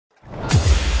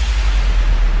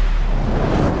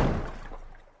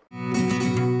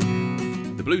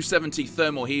blueseventy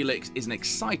Thermal Helix is an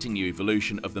exciting new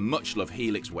evolution of the much-loved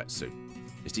Helix wetsuit.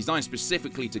 It's designed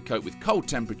specifically to cope with cold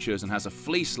temperatures and has a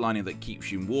fleece lining that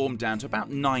keeps you warm down to about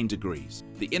 9 degrees.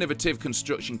 The innovative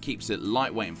construction keeps it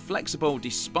lightweight and flexible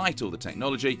despite all the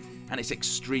technology, and it's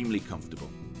extremely comfortable.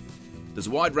 There's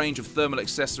a wide range of thermal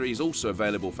accessories also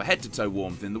available for head-to-toe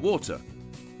warmth in the water.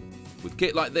 With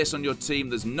kit like this on your team,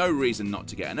 there's no reason not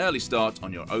to get an early start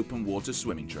on your open water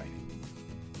swimming training.